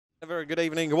A very good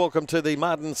evening. Welcome to the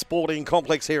Martin Sporting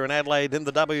Complex here in Adelaide in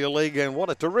the W League, and what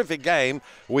a terrific game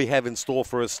we have in store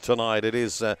for us tonight. It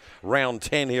is round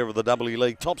 10 here of the W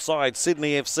League. Top side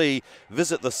Sydney FC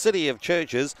visit the City of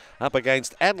Churches up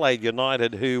against Adelaide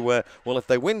United, who, well, if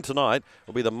they win tonight,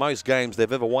 will be the most games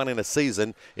they've ever won in a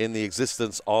season in the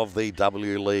existence of the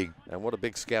W League. And what a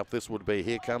big scalp this would be.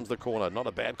 Here comes the corner. Not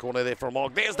a bad corner there from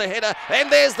Og. There's the header,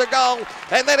 and there's the goal.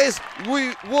 And that is,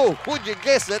 whoa, would you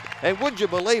guess it, and would you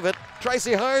believe it?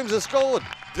 Tracy Holmes has scored.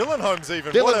 Dylan Holmes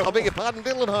even. I beg your pardon,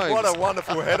 Dylan Holmes. What a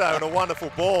wonderful header and a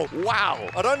wonderful ball. Wow.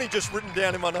 I'd only just written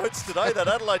down in my notes today that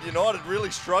Adelaide United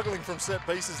really struggling from set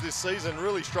pieces this season,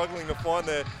 really struggling to find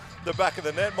the back of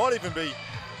the net. Might even be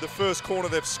the first corner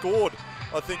they've scored,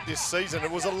 I think, this season.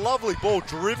 It was a lovely ball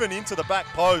driven into the back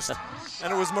post,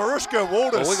 and it was Marushka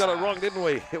Waldis. Well, we got it wrong, didn't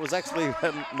we? It was actually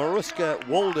Marushka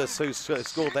Waldis who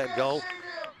scored that goal.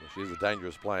 Well, she's a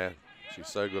dangerous player. She's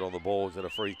so good on the ball. She's had a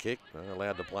free kick,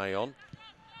 allowed to play on.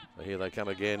 So here they come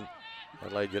again.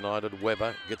 Adelaide United.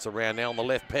 Webber gets around now on the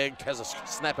left peg, has a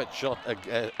snap at shot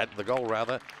at the goal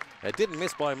rather. It didn't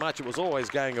miss by much. It was always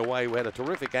going away. We had a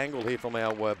terrific angle here from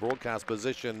our broadcast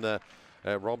position,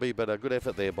 Robbie, but a good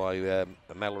effort there by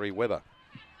Mallory Webber.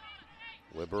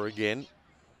 Webber again.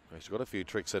 She's got a few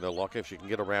tricks in her locker if she can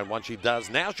get around one. She does.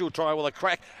 Now she'll try with a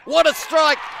crack. What a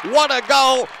strike! What a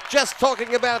goal! Just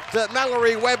talking about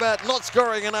Mallory Webber not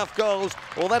scoring enough goals.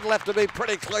 Well, that'll have to be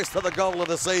pretty close to the goal of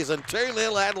the season.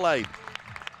 2-0 Adelaide.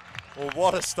 Well,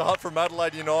 what a start from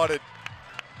Adelaide United.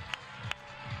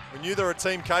 We knew they were a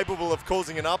team capable of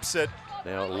causing an upset.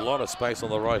 Now a lot of space on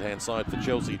the right-hand side for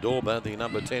Chelsea Dorber, the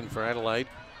number 10 for Adelaide.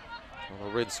 Well,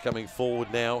 the Reds coming forward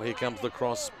now. Here comes the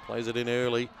cross. Plays it in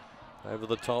early. Over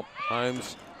the top,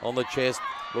 Holmes on the chest,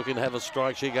 looking to have a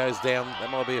strike. She goes down.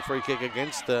 That might be a free kick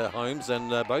against Holmes,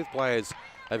 and both players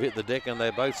have hit the deck, and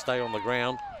they both stay on the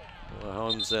ground. Well,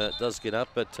 Holmes does get up,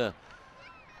 but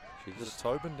she just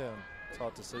Tobin down. It's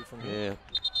hard to see from Yeah, here.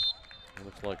 it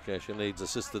looks like she needs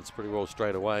assistance pretty well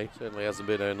straight away. Certainly hasn't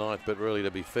been her night, but really,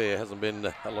 to be fair, hasn't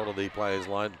been a lot of the players'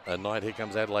 night. Here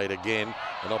comes Adelaide again,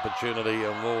 an opportunity,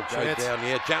 and we'll choke down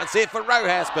here. Chance here for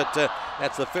Rojas, but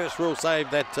that's the first real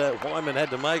save that Wyman had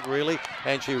to make, really,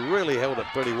 and she really held it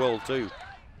pretty well too.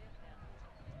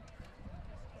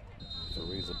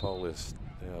 Teresa Polis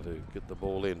now to get the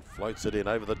ball in, floats it in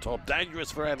over the top, dangerous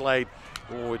for Adelaide.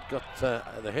 Oh, it got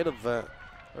the head of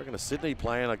I reckon a Sydney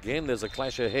playing again. There's a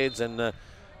clash of heads and a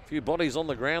few bodies on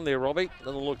the ground there, Robbie.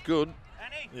 Doesn't look good.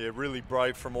 Yeah, really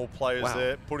brave from all players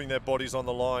there, putting their bodies on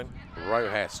the line.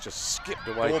 Rojas just skipped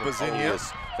away. Dorber's in here.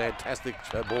 Fantastic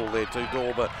ball there to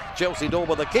Dorber. Chelsea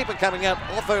Dorber, the keeper coming out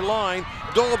off her line.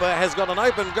 Dorber has got an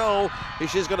open goal.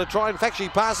 She's going to try. In fact, she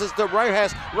passes to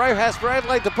Rojas. Rojas for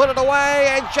Adelaide to put it away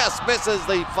and just misses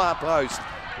the far post.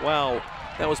 Wow.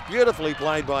 That was beautifully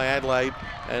played by Adelaide,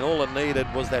 and all it needed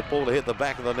was that ball to hit the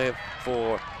back of the net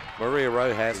for Maria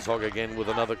Rojas. Hog again with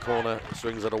another corner,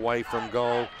 swings it away from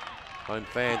goal. Home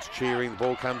fans cheering, the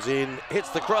ball comes in, hits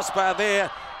the crossbar there.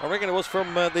 I reckon it was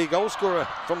from the goal scorer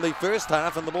from the first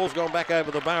half, and the ball's gone back over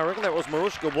the bar. I reckon that was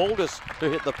Marushka Waldis who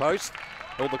hit the post,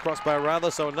 or the crossbar rather,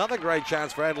 so another great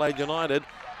chance for Adelaide United.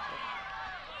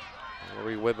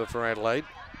 Marie Webber for Adelaide.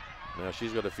 Now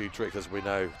she's got a few tricks, as we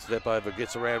know. Step over,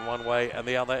 gets around one way and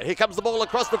the other. Here comes the ball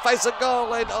across the face of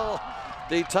goal, and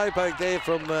the toe poke there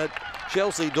from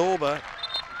Chelsea Dorber.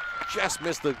 Just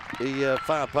missed the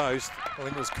far post. I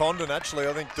think it was Condon, actually.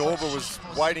 I think Dorber was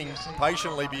waiting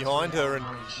patiently behind her, and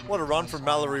what a run from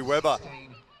Mallory Webber.